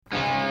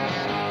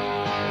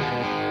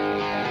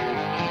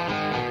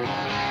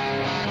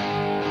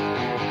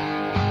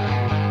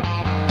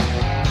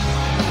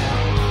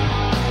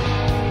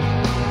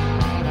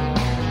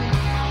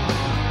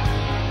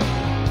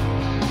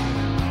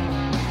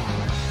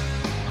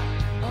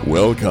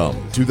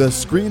Welcome to the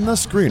Screen the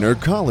Screener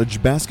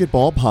College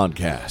Basketball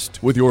Podcast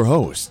with your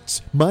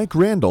hosts, Mike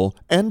Randall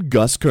and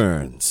Gus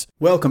Kearns.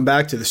 Welcome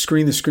back to the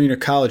Screen the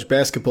Screener College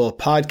Basketball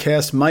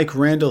Podcast. Mike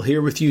Randall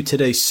here with you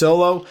today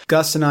solo.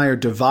 Gus and I are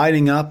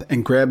dividing up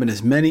and grabbing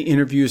as many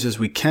interviews as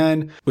we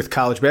can with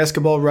college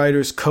basketball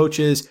writers,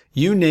 coaches,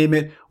 you name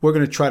it. We're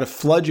going to try to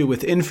flood you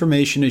with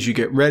information as you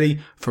get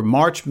ready for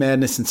March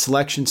Madness and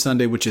Selection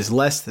Sunday, which is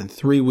less than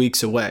 3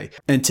 weeks away.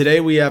 And today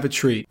we have a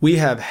treat. We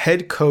have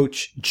head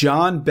coach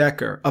John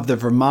Becker of the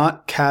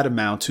Vermont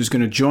Catamounts, who's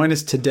going to join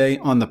us today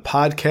on the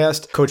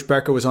podcast. Coach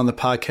Becker was on the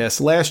podcast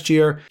last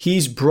year.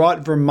 He's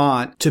brought Vermont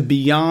to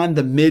beyond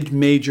the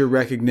mid-major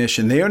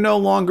recognition. They are no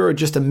longer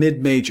just a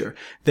mid-major.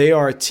 They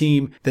are a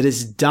team that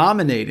is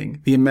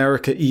dominating the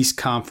America East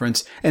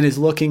Conference and is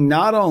looking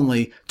not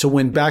only to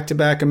win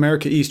back-to-back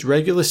America East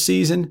regular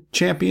season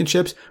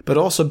championships, but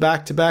also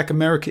back-to-back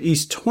America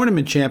East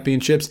tournament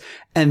championships,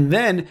 and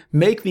then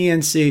make the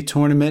NCAA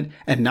tournament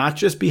and not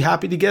just be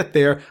happy to get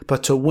there,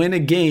 but to win a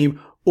game,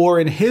 or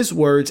in his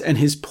words and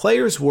his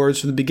players' words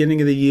from the beginning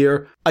of the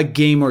year, a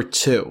game or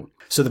two.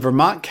 So the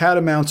Vermont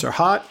Catamounts are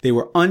hot. They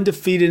were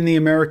undefeated in the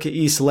America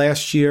East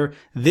last year.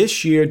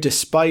 This year,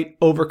 despite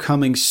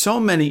overcoming so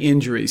many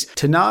injuries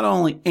to not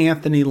only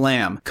Anthony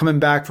Lamb, coming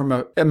back from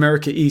an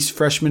America East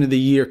Freshman of the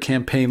Year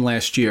campaign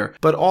last year,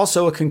 but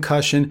also a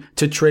concussion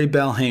to Trey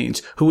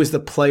Bell-Haynes, who was the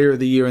Player of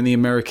the Year in the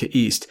America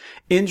East.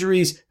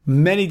 Injuries,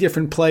 many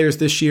different players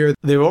this year.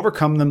 They've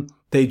overcome them.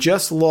 They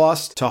just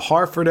lost to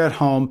Hartford at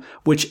home,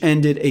 which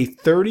ended a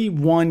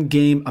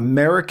 31-game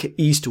America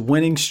East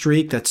winning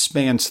streak that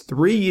spans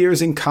 3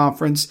 years in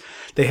conference.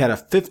 They had a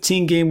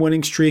 15-game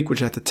winning streak,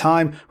 which at the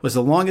time was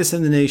the longest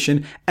in the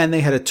nation, and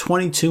they had a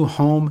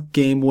 22-home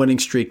game winning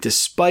streak.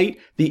 Despite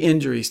the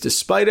injuries,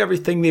 despite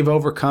everything they've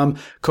overcome,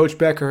 Coach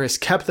Becker has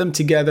kept them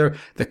together.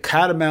 The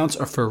Catamounts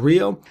are for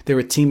real. They're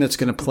a team that's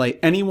going to play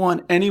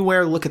anyone,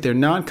 anywhere. Look at their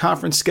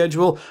non-conference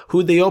schedule.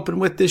 Who'd they open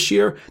with this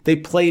year? They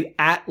played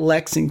at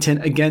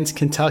Lexington against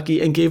Kentucky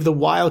and gave the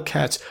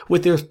Wildcats,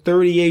 with their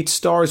 38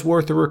 stars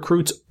worth of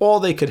recruits, all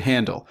they could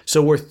handle.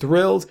 So we're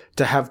thrilled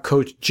to have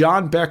Coach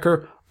John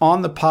Becker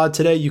on the pod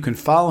today. You can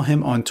follow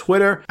him on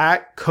Twitter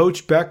at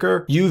Coach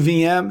Becker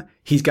UVM.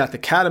 He's got the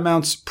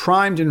Catamounts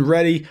primed and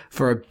ready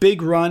for a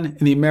big run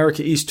in the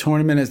America East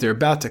tournament as they're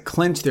about to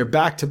clinch their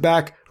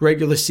back-to-back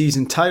regular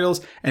season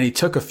titles, and he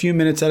took a few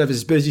minutes out of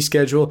his busy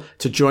schedule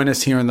to join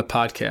us here on the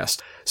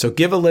podcast. So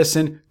give a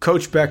listen.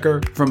 Coach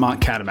Becker,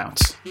 Vermont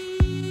Catamounts.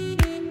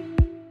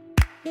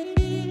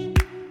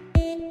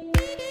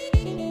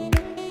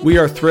 We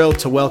are thrilled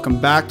to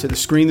welcome back to the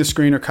Screen the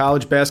Screener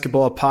College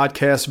Basketball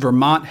Podcast,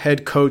 Vermont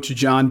head coach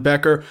John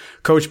Becker.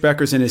 Coach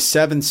Becker's in his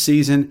 7th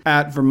season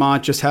at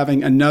Vermont, just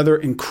having another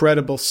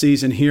incredible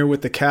season here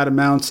with the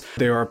Catamounts.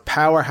 They are a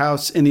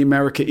powerhouse in the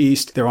America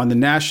East. They're on the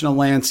national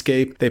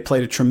landscape. They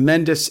played a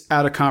tremendous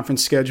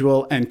out-of-conference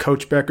schedule, and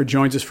Coach Becker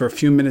joins us for a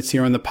few minutes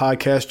here on the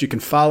podcast. You can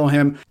follow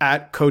him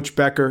at Coach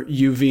Becker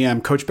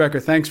UVM. Coach Becker,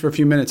 thanks for a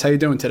few minutes. How you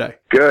doing today?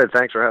 Good.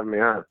 Thanks for having me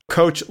on.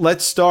 Coach,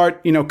 let's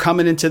start,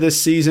 coming into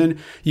this season.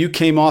 You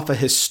came off a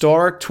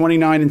historic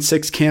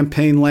 29-6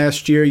 campaign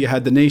last year. You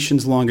had the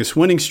nation's longest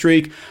winning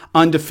streak,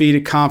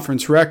 undefeated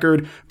conference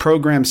record,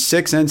 program's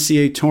 6th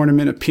NCAA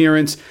tournament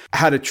appearance,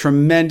 had a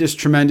tremendous,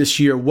 tremendous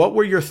year. What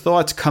were your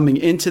thoughts coming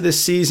into this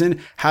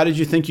season? How did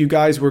you think you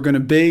guys were going to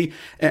be?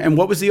 And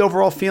what was the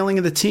overall feeling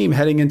of the team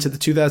heading into the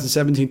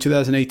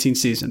 2017-2018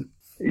 season?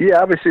 Yeah,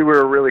 obviously we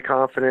were really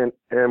confident,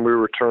 and we were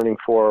returning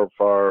 4 of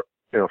our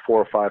 4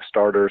 or 5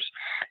 starters,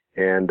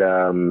 and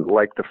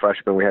like the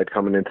freshmen we had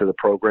coming into the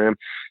program.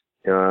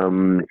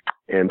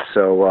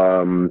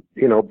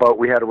 But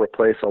we had to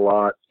replace a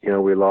lot.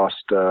 We lost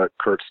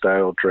Kurt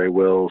Stidle, Dre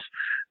Wills.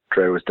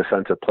 Dre was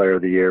Defensive Player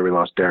of the Year. We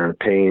lost Darren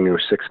Payne, who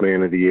was 6th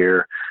Man of the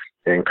Year.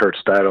 And Kurt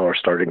Stidle, our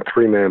starting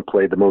 3-man,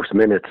 played the most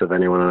minutes of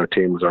anyone on our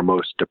team, was our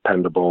most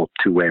dependable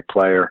 2-way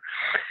player.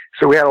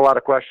 So we had a lot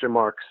of question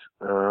marks.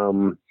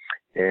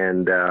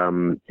 And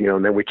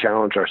then we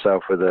challenged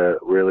ourselves with a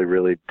really,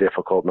 really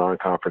difficult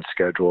non-conference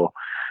schedule.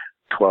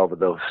 12 of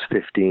those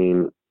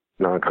 15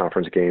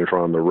 non-conference games were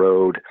on the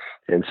road.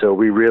 And so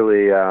we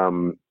really,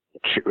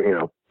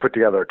 put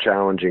together a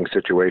challenging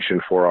situation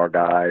for our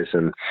guys.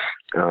 And,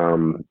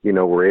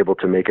 we're able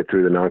to make it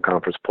through the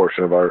non-conference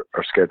portion of our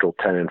schedule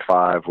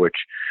 10-5, which,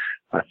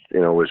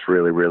 was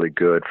really, really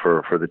good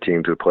for the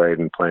teams who played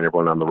and playing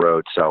everyone on the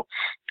road. So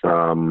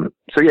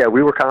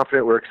we were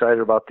confident. We're excited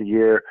about the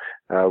year.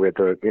 We had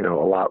a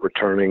lot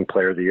returning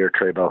Player of the Year,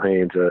 Trey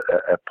Bell-Haynes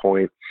at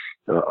point,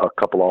 a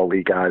couple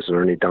all-league guys,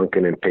 Ernie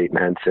Duncan and Peyton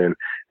Henson,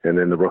 and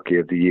then the Rookie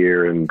of the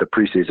Year and the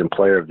preseason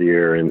Player of the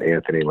Year and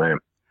Anthony Lamb.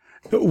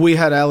 We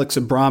had Alex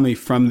Abrami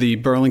from the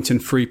Burlington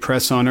Free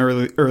Press on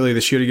early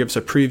this year to give us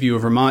a preview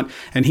of Vermont,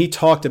 and he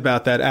talked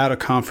about that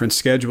out-of-conference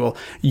schedule.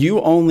 You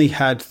only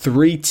had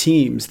 3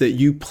 teams that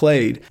you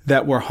played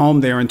that were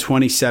home there in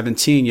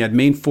 2017. You had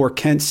Maine 4,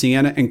 Kent,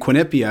 Siena, and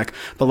Quinnipiac.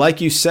 But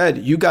like you said,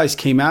 you guys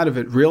came out of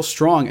it real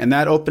strong, and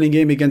that opening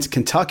game against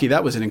Kentucky,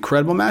 that was an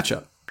incredible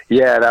matchup.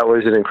 Yeah, that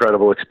was an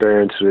incredible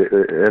experience.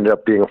 It ended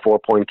up being a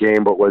 4-point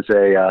game, but was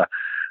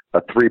a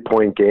a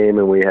 3-point game,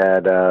 and we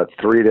had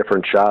 3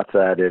 different shots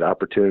at it,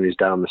 opportunities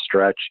down the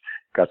stretch.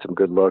 Got some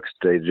good looks.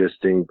 They just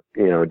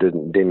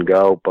didn't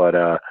go, but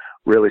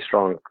really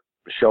strong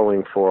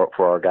showing for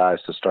our guys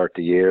to start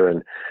the year.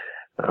 And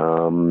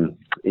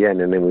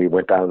and then we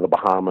went down to the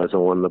Bahamas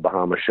and won the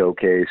Bahama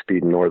Showcase,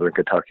 beating Northern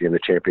Kentucky in the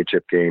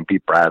championship game,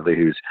 beat Bradley,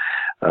 who's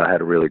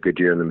had a really good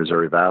year in the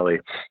Missouri Valley,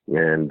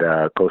 and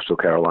Coastal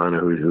Carolina,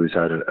 who's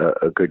had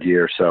a good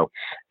year. So,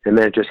 and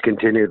then it just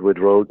continued with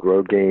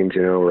road games.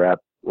 We're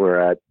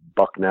at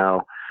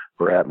Bucknell,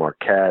 we're at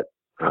Marquette.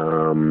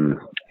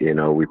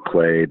 We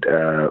played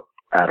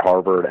at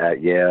Harvard,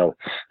 at Yale,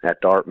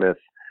 at Dartmouth.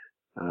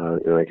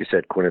 Like you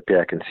said,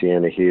 Quinnipiac and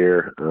Siena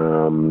here.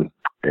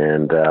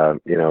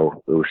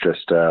 It was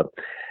just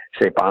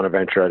St.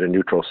 Bonaventure at a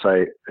neutral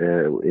site.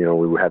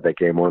 We had that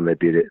game won. They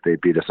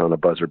beat us on a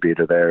buzzer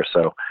beater there.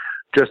 So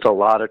just a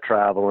lot of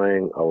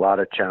traveling, a lot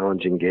of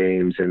challenging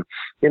games. And,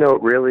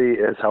 it really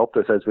has helped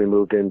us as we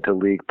moved into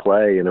league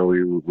play.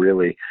 We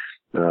really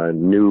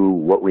knew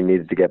what we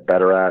needed to get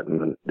better at.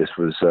 And this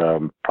was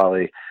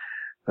probably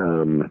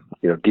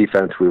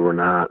defense, we were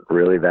not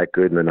really that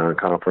good in the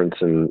non-conference,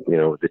 and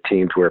the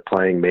teams we were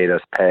playing made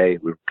us pay.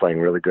 We were playing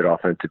really good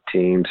offensive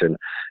teams, and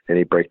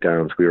any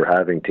breakdowns we were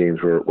having,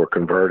 teams were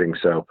converting.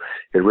 So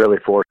it really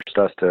forced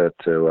us to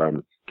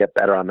get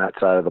better on that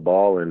side of the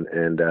ball, and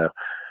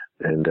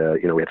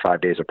we had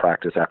 5 days of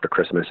practice after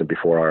Christmas and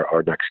before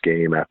our next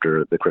game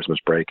after the Christmas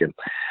break, and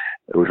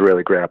it was a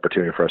really great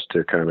opportunity for us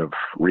to kind of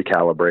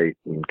recalibrate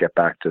and get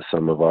back to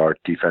some of our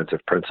defensive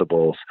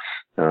principles.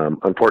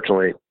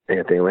 Unfortunately,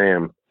 Anthony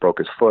Lamb broke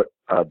his foot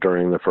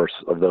during the first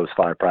of those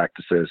 5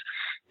 practices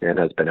and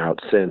has been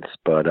out since,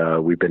 but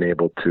we've been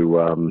able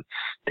to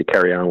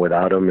carry on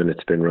without him, and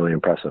it's been really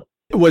impressive.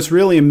 What's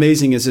really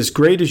amazing is, as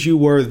great as you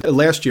were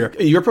last year,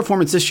 your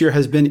performance this year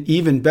has been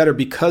even better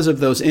because of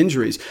those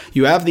injuries.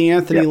 You have the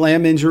Anthony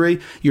Lamb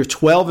injury. You're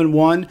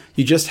 12-1.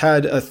 You just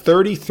had a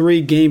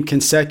 33-game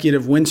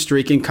consecutive win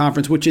streak in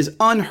conference, which is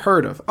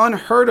unheard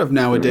of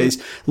nowadays.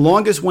 Mm-hmm.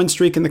 Longest win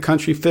streak in the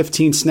country,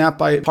 15, snapped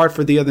by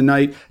Hartford the other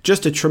night.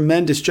 Just a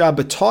tremendous job.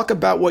 But talk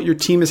about what your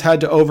team has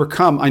had to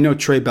overcome. I know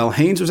Trey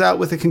Bell-Haynes was out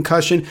with a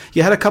concussion.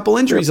 You had a couple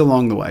injuries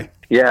along the way.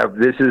 Yeah,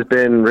 this has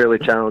been really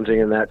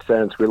challenging in that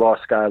sense. We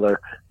lost Skylar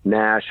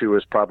Nash, who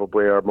was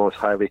probably our most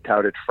highly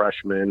touted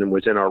freshman and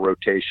was in our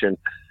rotation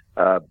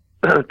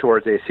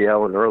towards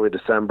ACL in early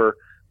December.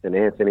 And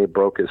Anthony Lamb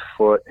broke his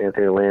foot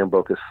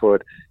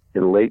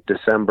in late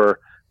December.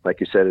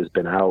 Like you said, has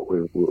been out.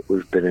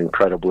 We've been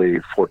incredibly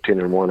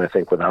 14-1, I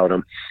think, without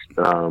him.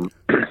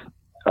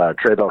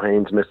 Trey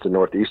Bell-Haynes missed the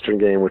Northeastern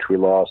game, which we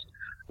lost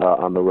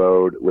on the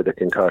road with a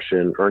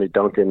concussion. Ernie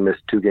Duncan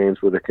missed 2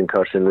 games with a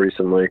concussion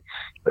recently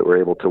that we're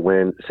able to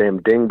win. Sam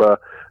Dingba,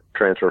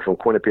 transfer from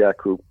Quinnipiac,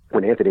 who,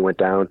 when Anthony went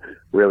down,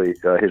 really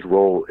his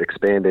role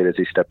expanded as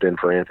he stepped in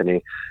for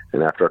Anthony.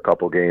 And after a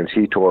couple games,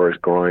 he tore his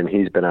groin.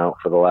 He's been out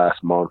for the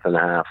last month and a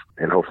half,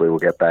 and hopefully we'll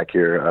get back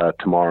here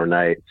tomorrow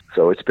night.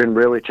 So it's been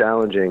really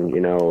challenging,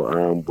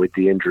 with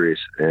the injuries.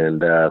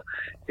 And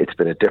it's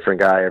been a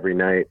different guy every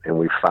night, and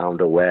we've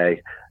found a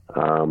way.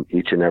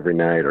 Each and every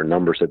night. Our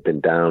numbers have been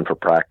down for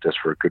practice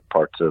for good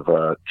parts of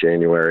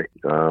January,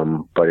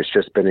 but it's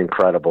just been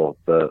incredible,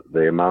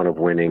 the amount of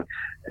winning,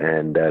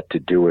 and to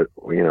do it,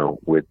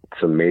 with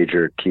some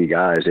major key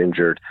guys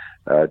injured,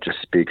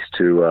 just speaks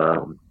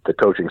to the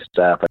coaching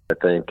staff, I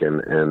think,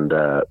 and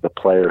the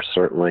players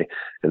certainly,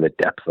 and the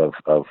depth of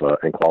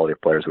and quality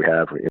of players we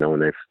have. When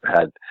they've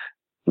had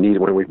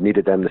when we've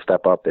needed them to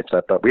step up, they've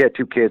stepped up. We had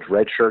 2 kids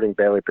redshirting,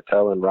 Bailey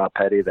Patel and Rob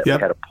Petty, that we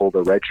had to pull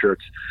the red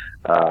shirts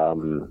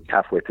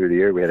halfway through the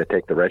year. We had to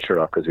take the red shirt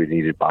off because we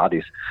needed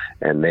bodies,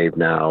 and they've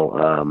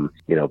now,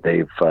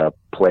 they've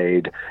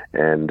played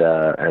and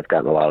have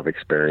gotten a lot of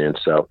experience.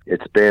 So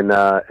it's been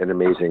an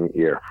amazing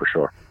year for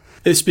sure.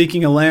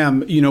 Speaking of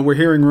Lamb, we're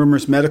hearing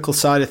rumors, medical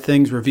side of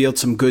things revealed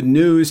some good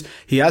news.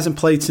 He hasn't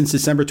played since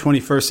December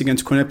 21st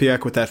against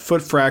Quinnipiac with that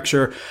foot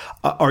fracture.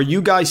 Are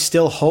you guys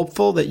still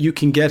hopeful that you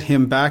can get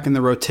him back in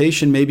the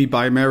rotation, maybe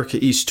by America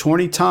East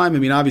 20 time? I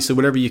mean, obviously,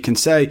 whatever you can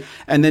say.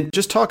 And then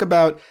just talk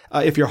about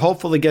if you're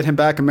hopeful to get him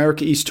back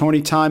America East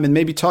 20 time, and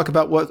maybe talk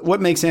about what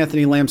makes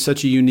Anthony Lamb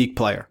such a unique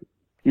player.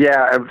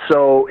 Yeah,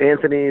 so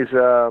Anthony's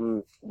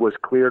was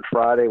cleared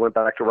Friday, went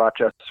back to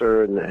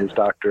Rochester, and his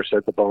doctor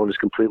said the bone is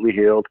completely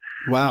healed.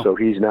 Wow. So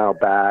he's now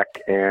back,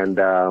 and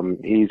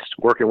he's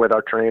working with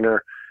our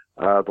trainer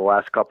the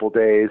last couple of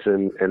days,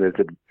 and it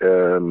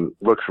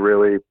looks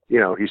really,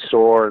 he's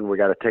sore, and we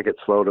got to take it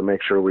slow to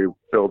make sure we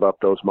build up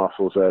those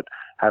muscles that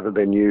haven't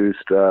been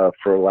used for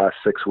the last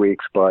 6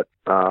 weeks. But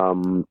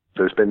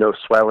there's been no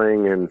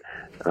swelling, and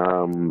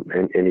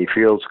he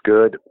feels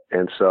good,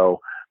 and so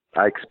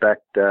I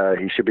expect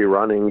he should be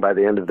running by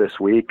the end of this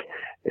week,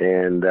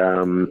 and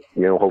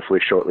hopefully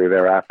shortly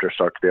thereafter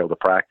start to be able to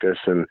practice.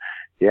 And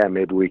yeah,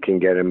 maybe we can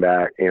get him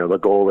back. The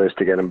goal is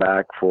to get him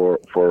back for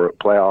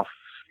playoffs.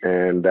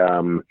 And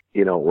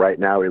right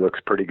now he looks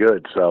pretty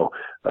good. So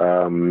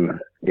as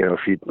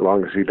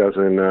long as he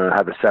doesn't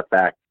have a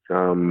setback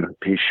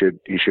he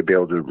should be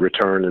able to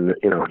return. And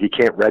he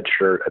can't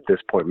redshirt at this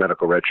point,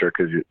 medical redshirt,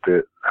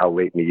 because how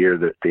late in the year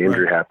that the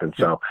injury happened.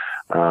 So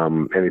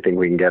anything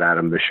we can get at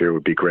him this year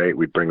would be great.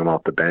 We'd bring him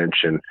off the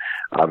bench, and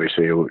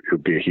obviously it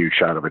would be a huge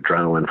shot of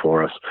adrenaline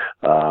for us.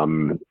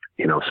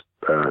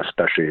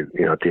 Especially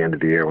at the end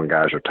of the year when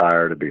guys are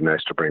tired, it'd be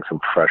nice to bring some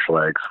fresh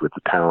legs with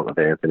the talent of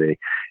Anthony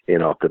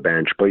off the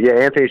bench. But yeah,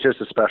 Anthony's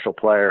just a special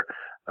player.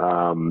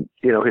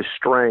 His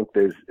strength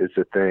is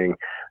the thing.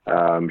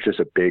 He's just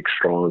a big,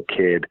 strong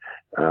kid,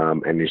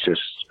 and he's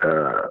just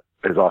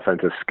his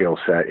offensive skill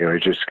set. He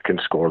just can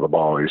score the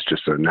ball. He's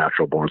just a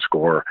natural born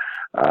scorer.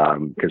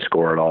 Can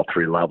score at all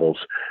three levels.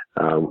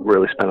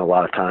 Really spent a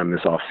lot of time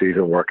this off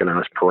season working on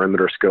his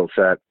perimeter skill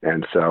set,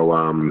 and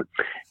so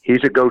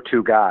he's a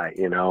go-to guy.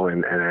 And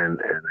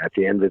at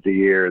the end of the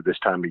year, this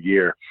time of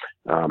year,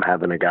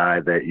 having a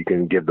guy that you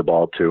can give the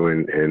ball to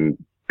and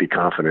be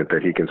confident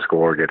that he can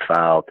score, get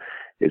fouled,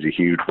 is a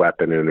huge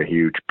weapon and a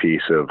huge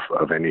piece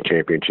of any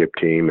championship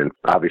team. And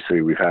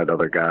obviously we've had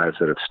other guys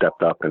that have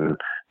stepped up and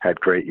had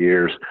great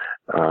years.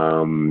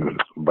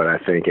 But I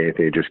think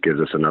Anthony just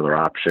gives us another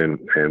option,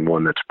 and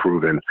one that's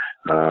proven.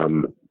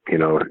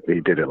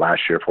 He did it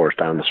last year for us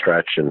down the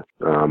stretch. And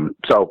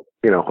so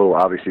he'll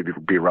obviously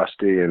be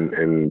rusty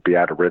and be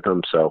out of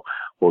rhythm. So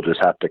we'll just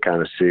have to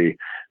kind of see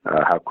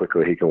how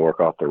quickly he can work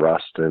off the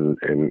rust and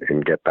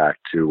get back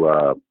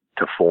to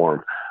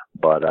form.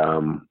 But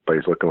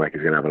he's looking like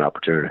he's going to have an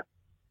opportunity.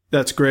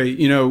 That's great.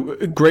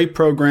 Great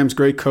programs,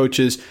 great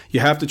coaches. You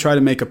have to try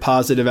to make a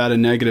positive out of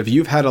negative.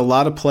 You've had a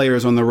lot of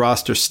players on the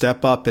roster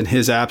step up in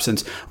his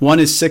absence. One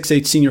is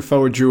 6'8" senior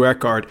forward Drew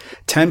Eckard,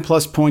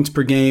 10-plus points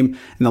per game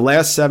in the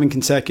last 7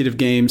 consecutive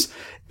games,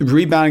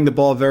 rebounding the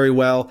ball very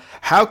well.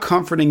 How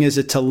comforting is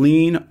it to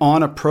lean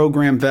on a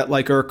program vet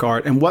like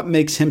Eckard, and what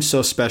makes him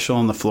so special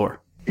on the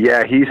floor?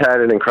 Yeah, he's had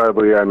an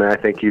incredible year. I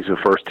think he's a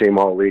first-team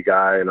All-League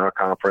guy in our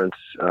conference,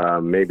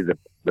 maybe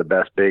the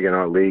best big in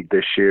our league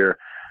this year.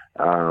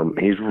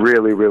 He's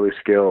really, really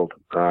skilled,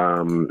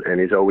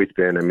 and he's always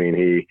been.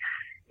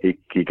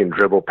 He can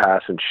dribble,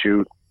 pass, and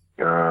shoot.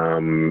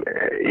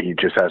 He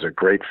just has a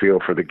great feel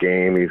for the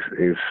game.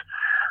 He's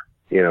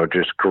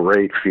just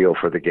great feel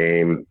for the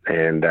game.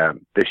 And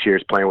this year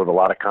he's playing with a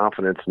lot of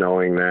confidence,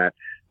 knowing that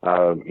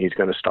he's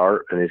going to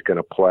start and he's going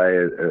to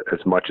play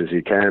as much as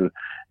he can.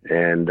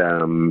 And,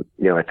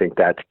 I think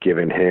that's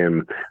given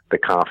him the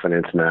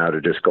confidence now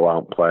to just go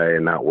out and play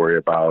and not worry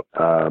about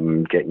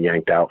getting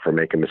yanked out for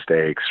making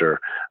mistakes or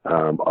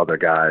other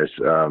guys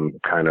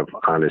kind of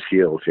on his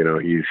heels.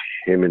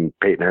 Him and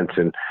Peyton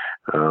Henson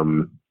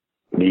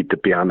need to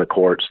be on the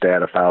court, stay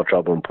out of foul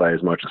trouble, and play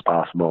as much as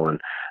possible. And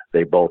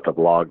they both have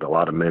logged a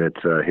lot of minutes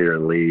here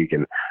in league,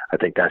 and I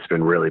think that's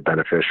been really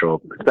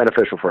beneficial. It's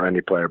beneficial for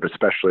any player, but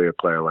especially a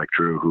player like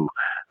Drew, who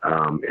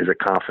is a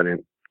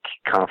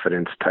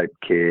confidence type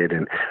kid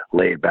and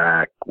laid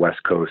back West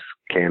Coast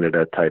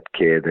Canada type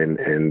kid, and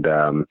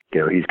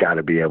he's got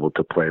to be able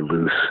to play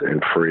loose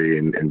and free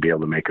and be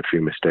able to make a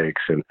few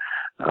mistakes. And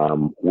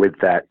with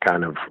that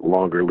kind of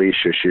longer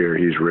leash this year,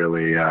 he's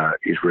really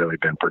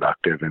been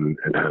productive and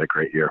had a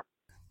great year.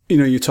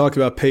 You talk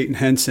about Peyton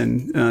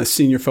Henson,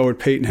 senior forward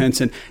Peyton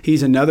Henson.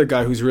 He's another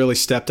guy who's really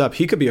stepped up.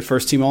 He could be a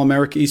first-team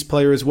All-America East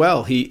player as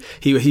well. He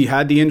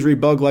had the injury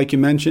bug, like you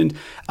mentioned.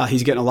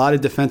 He's getting a lot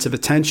of defensive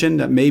attention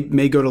that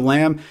may go to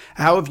Lamb.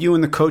 How have you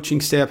and the coaching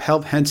staff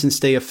helped Henson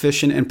stay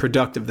efficient and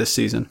productive this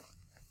season?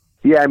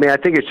 Yeah, I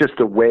think it's just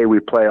the way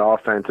we play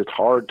offense. It's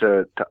hard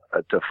to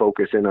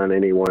focus in on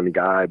any one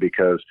guy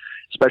because,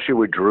 especially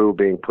with Drew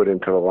being put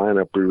into the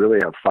lineup, we really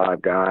have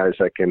 5 guys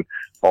that can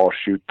all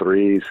shoot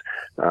threes,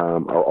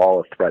 are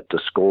all a threat to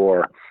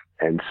score.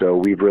 And so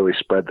we've really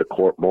spread the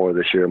court more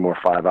this year, more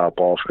 5-out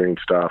ball screen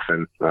stuff,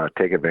 and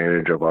take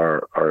advantage of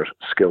our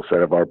skill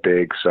set of our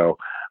bigs. So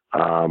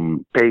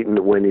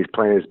Peyton, when he's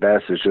playing his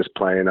best, is just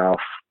playing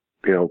off,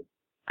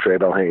 Trey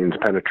Bell-Hayton's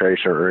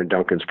penetration or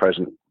Duncan's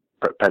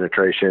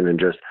penetration and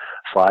just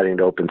sliding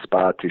to open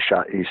spots. He's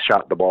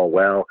shot the ball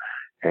well,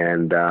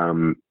 and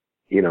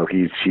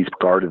he's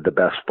guarded the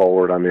best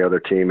forward on the other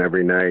team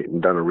every night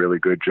and done a really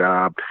good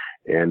job.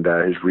 And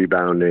his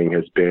rebounding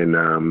has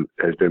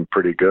been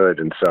pretty good.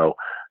 And so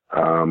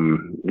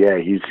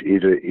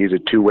he's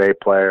a two-way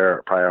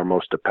player, probably our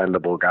most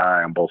dependable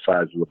guy on both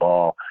sides of the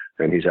ball,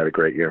 and he's had a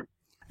great year.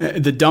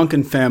 The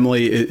Duncan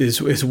family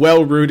is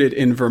well rooted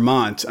in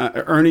Vermont.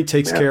 Ernie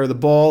takes care of the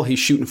ball. He's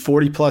shooting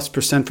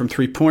 40+% from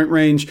 3-point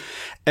range.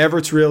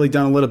 Everett's really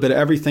done a little bit of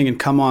everything and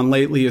come on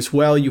lately as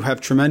well. You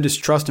have tremendous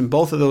trust in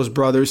both of those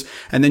brothers,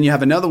 and then you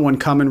have another one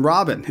coming,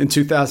 Robin, in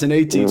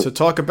 2018. So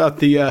talk about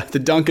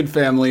the Duncan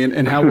family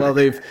and how well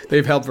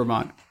they've helped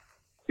Vermont.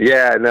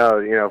 Yeah,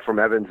 no, from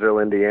Evansville,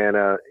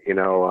 Indiana.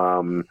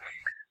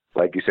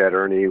 Like you said,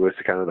 Ernie was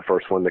kind of the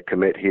first one to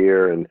commit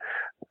here, and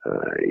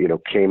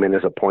came in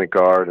as a point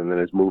guard and then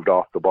has moved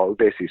off the ball. We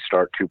basically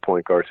start 2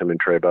 point guards, him and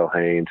Trey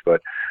Bell-Haynes, but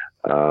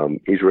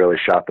he's really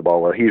shot the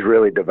ball well. He's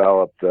really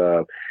developed.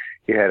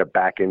 He had a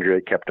back injury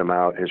that kept him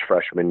out his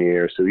freshman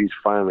year, so he's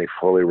finally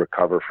fully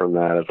recovered from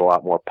that. Has a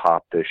lot more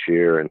pop this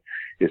year, and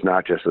is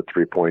not just a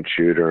three-point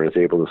shooter and is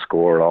able to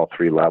score at all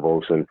three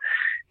levels. And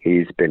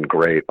he's been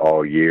great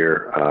all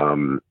year,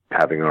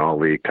 having an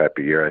all-league type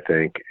of year, I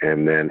think.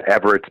 And then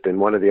Everett's been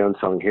one of the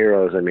unsung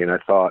heroes. I mean, I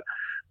thought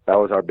that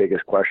was our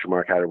biggest question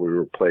mark. How did we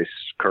replace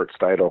Kurt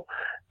Steidl?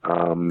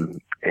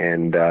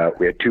 And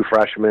we had two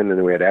freshmen, and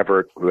then we had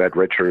Everett, who had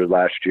Richard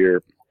last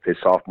year, his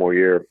sophomore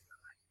year.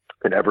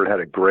 And Everett had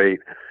a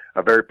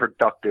very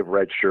productive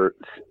redshirt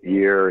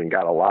year and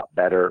got a lot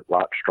better, a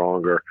lot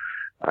stronger.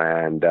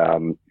 And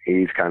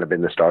he's kind of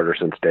been the starter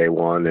since day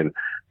one.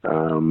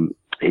 And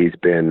he's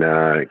been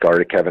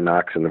guarded Kevin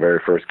Knox in the very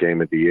first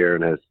game of the year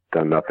and has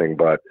done nothing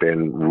but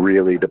been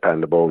really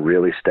dependable,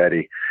 really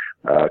steady.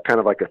 Kind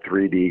of like a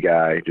 3D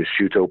guy, just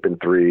shoots open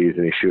threes,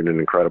 and he's shooting an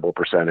incredible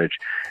percentage.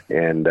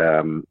 And,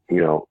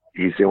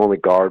 he's the only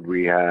guard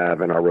we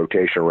have in our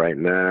rotation right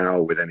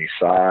now with any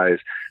size.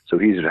 So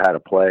he's had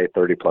to play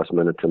 30-plus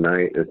minutes a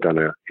night.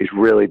 He's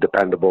really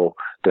dependable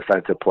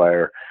defensive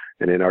player.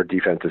 And in our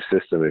defensive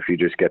system, if you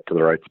just get to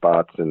the right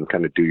spots and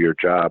kind of do your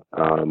job,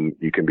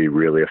 you can be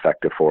really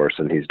effective for us,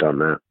 and he's done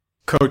that.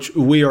 Coach,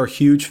 we are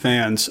huge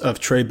fans of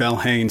Trey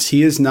Bell-Haynes.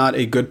 He is not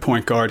a good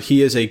point guard.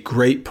 He is a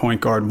great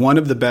point guard, one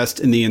of the best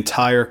in the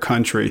entire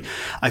country.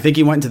 I think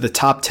he went into the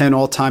top 10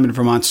 all-time in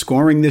Vermont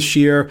scoring this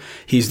year.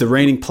 He's the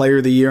reigning player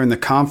of the year in the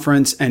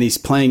conference, and he's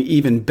playing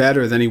even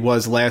better than he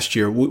was last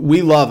year.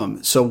 We love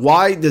him. So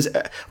why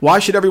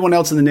should everyone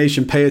else in the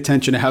nation pay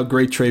attention to how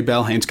great Trey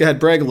Bell-Haynes? Go ahead,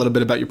 brag a little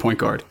bit about your point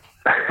guard.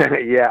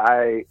 Yeah,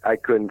 I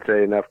couldn't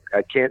say enough.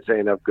 I can't say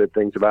enough good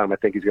things about him. I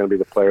think he's going to be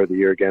the player of the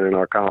year again in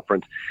our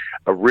conference.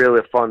 A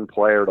really fun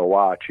player to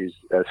watch. He's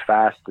as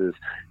fast as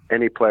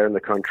any player in the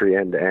country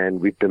end to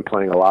end. We've been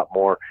playing a lot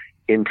more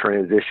in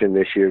transition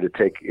this year to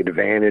take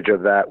advantage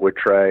of that with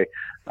Trey.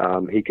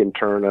 He can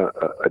turn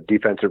a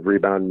defensive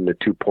rebound into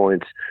 2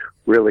 points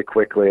really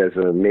quickly, has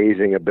an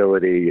amazing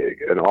ability,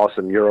 an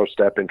awesome Euro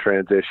step in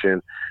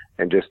transition,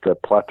 and just a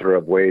plethora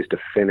of ways to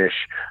finish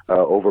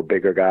over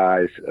bigger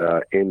guys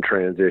in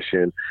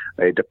transition.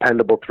 A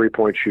dependable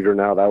three-point shooter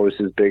now. That was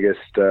his biggest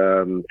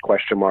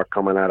question mark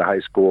coming out of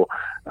high school.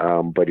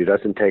 But he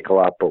doesn't take a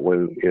lot. But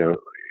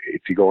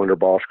if you go under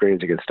ball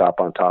screens, you can stop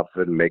on top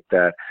of it and make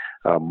that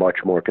much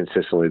more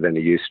consistently than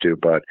he used to.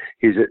 But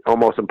he's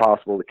almost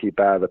impossible to keep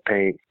out of the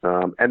paint.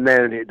 And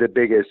then the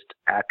biggest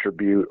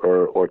attribute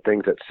or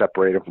things that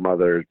separate him from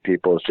other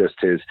people is just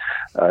his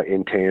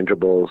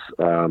intangibles.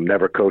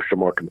 Never coached a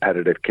more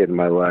competitive kid in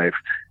my life.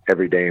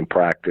 Every day in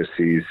practice,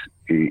 he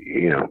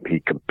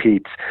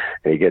competes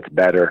and he gets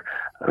better.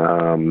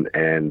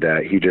 And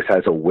he just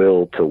has a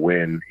will to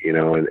win,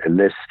 and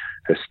this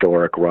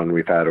historic run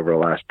we've had over the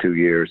last 2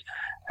 years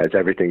has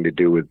everything to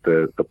do with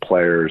the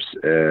players,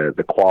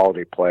 the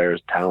quality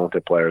players,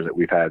 talented players that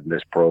we've had in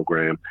this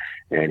program.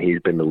 And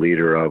he's been the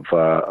leader of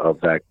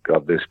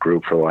this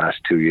group for the last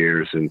 2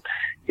 years. And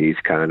he's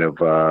kind of,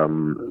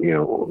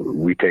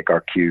 we take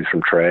our cues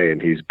from Trey,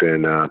 and he's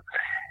been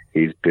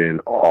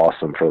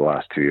awesome for the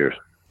last 2 years.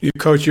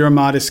 Coach, you're a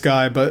modest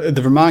guy, but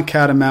the Vermont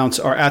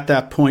Catamounts are at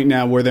that point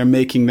now where they're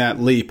making that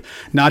leap.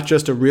 Not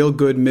just a real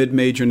good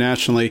mid-major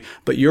nationally,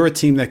 but you're a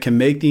team that can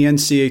make the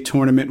NCAA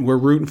tournament. We're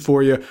rooting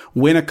for you.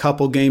 Win a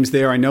couple games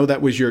there. I know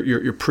that was your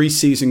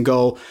preseason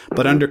goal,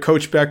 but under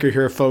Coach Becker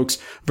here, folks,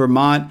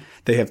 Vermont,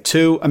 they have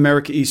 2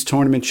 America East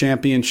tournament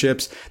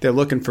championships. They're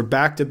looking for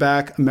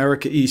back-to-back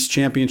America East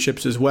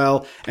championships as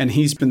well, and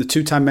he's been the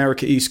 2-time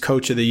America East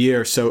Coach of the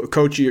Year. So,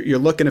 Coach, you're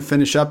looking to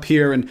finish up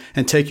here and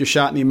take your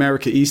shot in the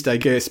America East, I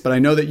guess, but I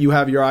know that you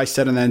have your eyes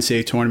set on the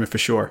NCAA tournament for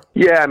sure.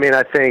 Yeah, I mean,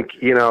 I think,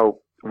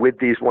 with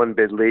these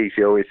one-bid leagues,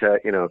 you always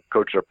have,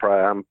 coaches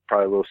are I'm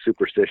probably a little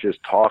superstitious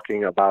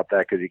talking about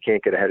that because you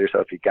can't get ahead of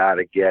yourself. You got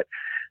to get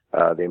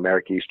the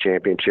America East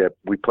Championship.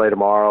 We play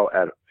tomorrow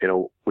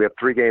we have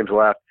 3 games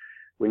left.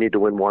 We need to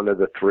win one of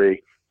the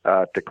 3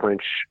 to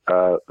clinch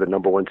the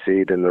number 1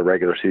 seed in the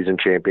regular season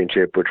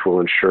championship, which will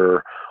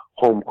ensure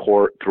home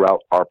court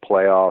throughout our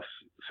playoff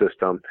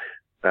system,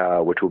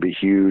 which will be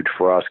huge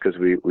for us because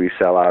we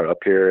sell out up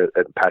here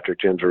at Patrick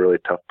Gym's, a really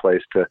tough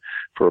place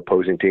for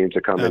opposing teams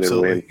to come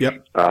Absolutely. in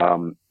and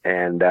win.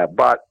 Yep.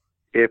 But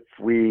if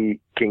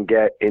we can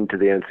get into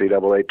the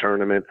NCAA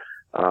tournament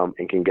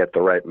and can get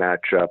the right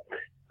matchup,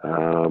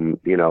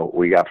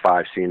 we got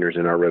 5 seniors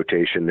in our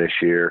rotation this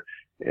year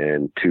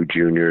and 2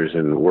 juniors,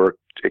 and we're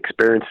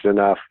experienced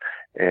enough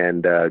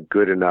and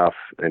good enough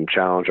and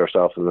challenge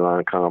ourselves in the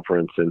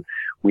non-conference, and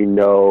we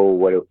know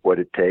what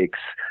it takes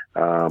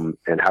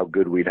and how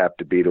good we'd have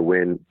to be to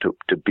win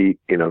to beat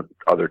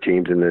other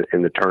teams in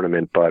the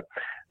tournament. But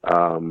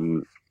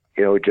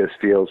it just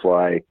feels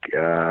like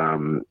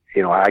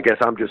I guess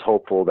I'm just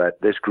hopeful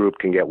that this group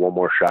can get one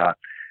more shot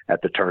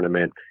at the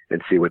tournament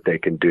and see what they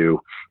can do,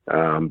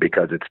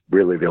 because it's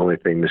really the only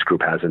thing this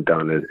group hasn't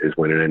done is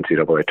win an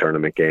NCAA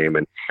tournament game.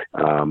 And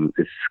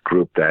this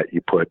group that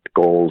you put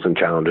goals and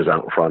challenges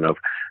out in front of,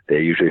 they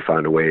usually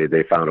found a way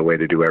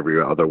to do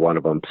every other one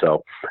of them.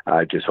 So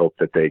I just hope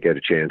that they get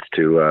a chance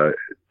to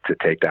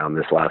take down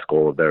this last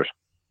goal of theirs.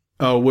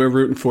 Oh, we're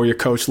rooting for you,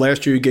 Coach.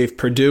 Last year you gave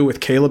Purdue with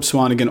Caleb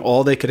Swanigan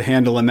all they could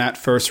handle in that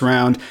first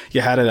round.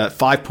 You had it a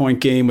 5-point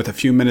game with a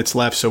few minutes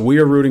left, so we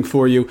are rooting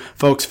for you.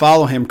 Folks,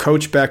 follow him,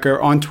 Coach Becker,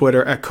 on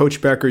Twitter at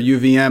Coach Becker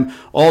UVM.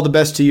 All the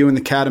best to you in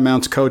the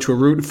Catamounts, Coach. We're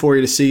rooting for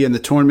you to see you in the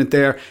tournament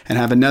there and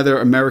have another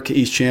America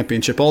East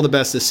championship. All the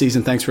best this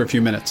season. Thanks for a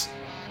few minutes.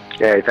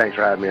 Hey, thanks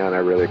for having me on. I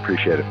really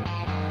appreciate it.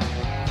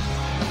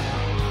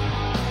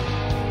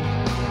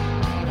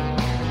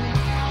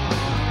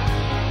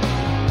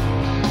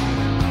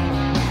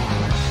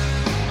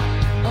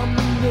 I'm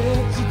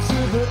addicted to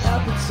the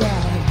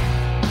appetite.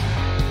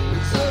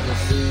 It's like a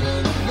seed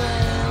in